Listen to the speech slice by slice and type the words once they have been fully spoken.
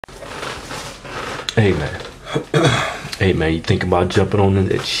Hey man. Hey man, you think about jumping on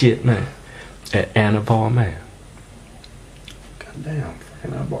that shit, man? At Anavar, man. Goddamn,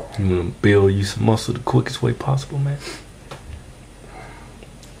 fucking Anavar. You wanna build you some muscle the quickest way possible, man?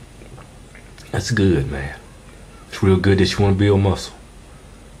 That's good, man. It's real good that you wanna build muscle.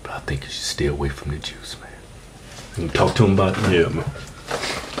 But I think you should stay away from the juice, man. You can talk to him about that? Yeah, man.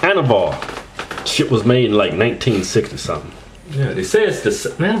 Anavar. Shit was made in like 1960 something. Yeah, they say it's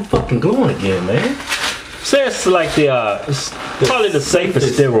the... Man, I'm fucking glowing again, man. Say it's like it's probably the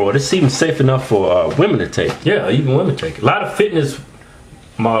safest steroid. It's even safe enough for women to take. Yeah, even women take it. A lot of fitness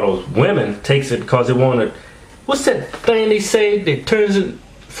models, women takes it because they want to... What's that thing they say that turns it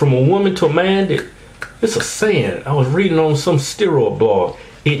from a woman to a man? It's a saying. I was reading on some steroid blog.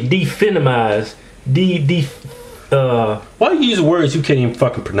 It defeminized... Why you use words you can't even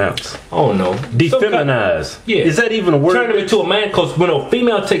fucking pronounce? Oh no. Defeminize. Yeah. Is that even a word? Turn them into a man, because when a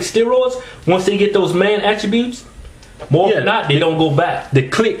female takes steroids, once they get those man attributes, more than not, they don't go back. The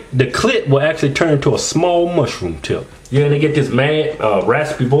clit will actually turn into a small mushroom tip. Yeah, and they get this man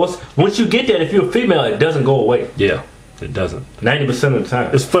raspy voice. Once you get that, if you're a female, it doesn't go away. Yeah, it doesn't. 90% of the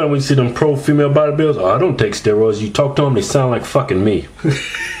time. It's funny when you see them pro female bodybuilders. Oh, I don't take steroids. You talk to them, they sound like fucking me.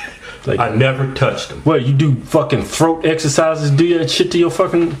 Like, I never touched them. Well, you do fucking throat exercises, do that shit to your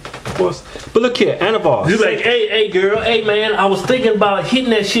fucking voice. But look here, Anavar. You like, hey girl, hey man, I was thinking about hitting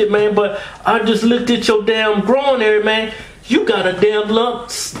that shit, man, but I just looked at your damn groin area, man. You got a damn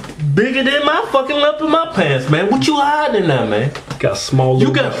lump bigger than my fucking lump in my pants, man. What you hiding in there, man? Got a small little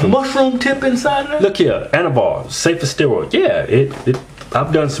You got mushroom tip inside there? Look here, Anavar, safest steroid. Yeah,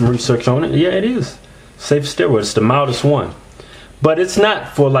 I've done some research on it. Yeah, it is. Safest steroid. It's the mildest one. But it's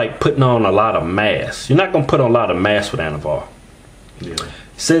not for like putting on a lot of mass. You're not gonna put on a lot of mass with Anavar. Yeah. It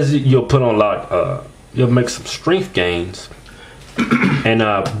says you'll put on a lot. You'll make some strength gains, and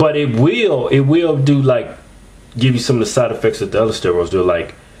but it will do like give you some of the side effects that the other steroids do,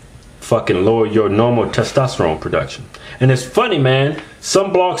 like fucking lower your normal testosterone production. And it's funny, man.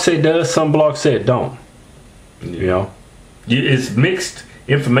 Some blogs say it does, some blogs say it don't. Yeah. You know, it's mixed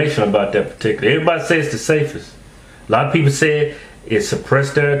information about that particular. Everybody says it's the safest. A lot of people say it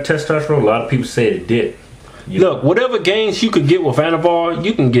suppressed their testosterone. A lot of people say it did. Look, whatever gains you could get with Anavar,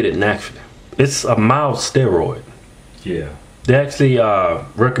 you can get it naturally. It's a mild steroid. Yeah. They actually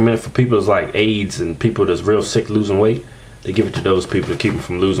recommend it for people that's like AIDS and people that's real sick losing weight. They give it to those people to keep them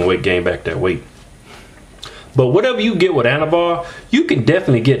from losing weight, gain back that weight. But whatever you get with Anavar, you can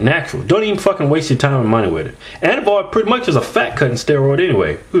definitely get natural. Don't even fucking waste your time and money with it. Anavar pretty much is a fat cutting steroid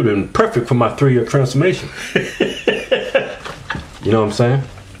anyway. It would have been perfect for my 3-year transformation. You know what I'm saying?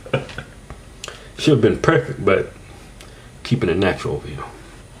 Should have been perfect, but keeping it natural over here.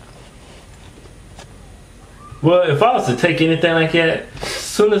 Well, if I was to take anything like that, as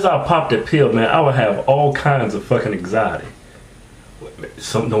soon as I pop that pill, man, I would have all kinds of fucking anxiety.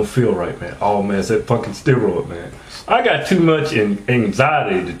 Something don't feel right, man. Oh man, it's that fucking steroid, man. I got too much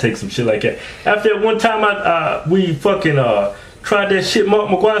anxiety to take some shit like that. After that one time we fucking tried that shit Mark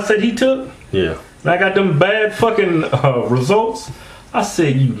McGuire said he took. Yeah. And I got them bad fucking results. I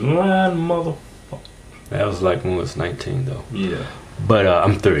said, you lying motherfucker. That was like when I was 19 though. Yeah. But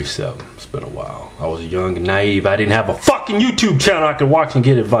I'm 37. It's been a while. I was young and naive. I didn't have a fucking YouTube channel I could watch and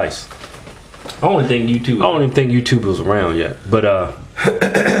get advice. I don't even think YouTube was around yet. But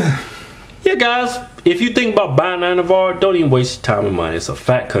yeah, guys, if you think about buying Anavar, don't even waste your time and money. It's a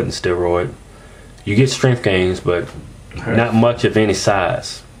fat cutting steroid. You get strength gains, but not much of any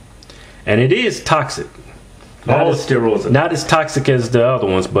size. And it is toxic. All steroids are not as toxic as the other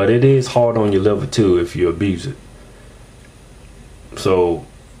ones, but it is hard on your liver too if you abuse it. So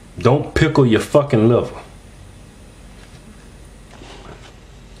don't pickle your fucking liver.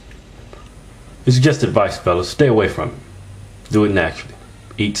 It's just advice, fellas. Stay away from it. Do it naturally.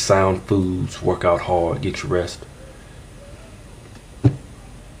 Eat sound foods, work out hard, get your rest.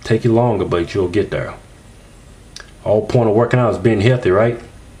 Take you longer, but you'll get there. All point of working out is being healthy, right?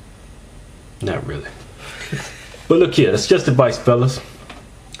 Not really. But look here, that's just advice, fellas.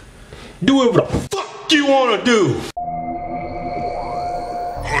 Do whatever the fuck you wanna do.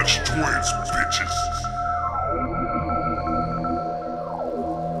 Hodgetwins, bitches.